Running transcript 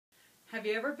Have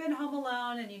you ever been home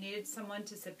alone and you needed someone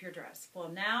to zip your dress? Well,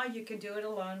 now you can do it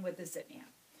alone with the Zip Me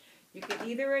Up. You can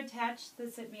either attach the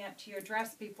Zip Me Up to your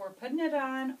dress before putting it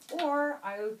on, or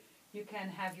you can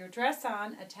have your dress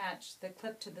on, attach the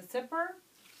clip to the zipper,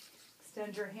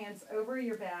 extend your hands over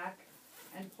your back,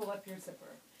 and pull up your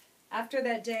zipper. After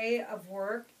that day of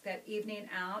work, that evening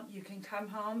out, you can come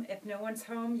home. If no one's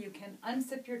home, you can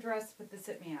unzip your dress with the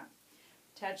Zip Me Up.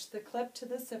 Attach the clip to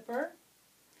the zipper,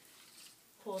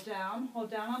 pull down, hold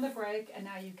down on the brake, and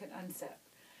now you can unzip.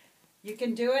 You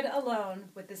can do it alone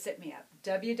with the Zip Me Up.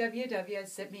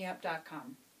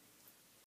 www.zipmeup.com.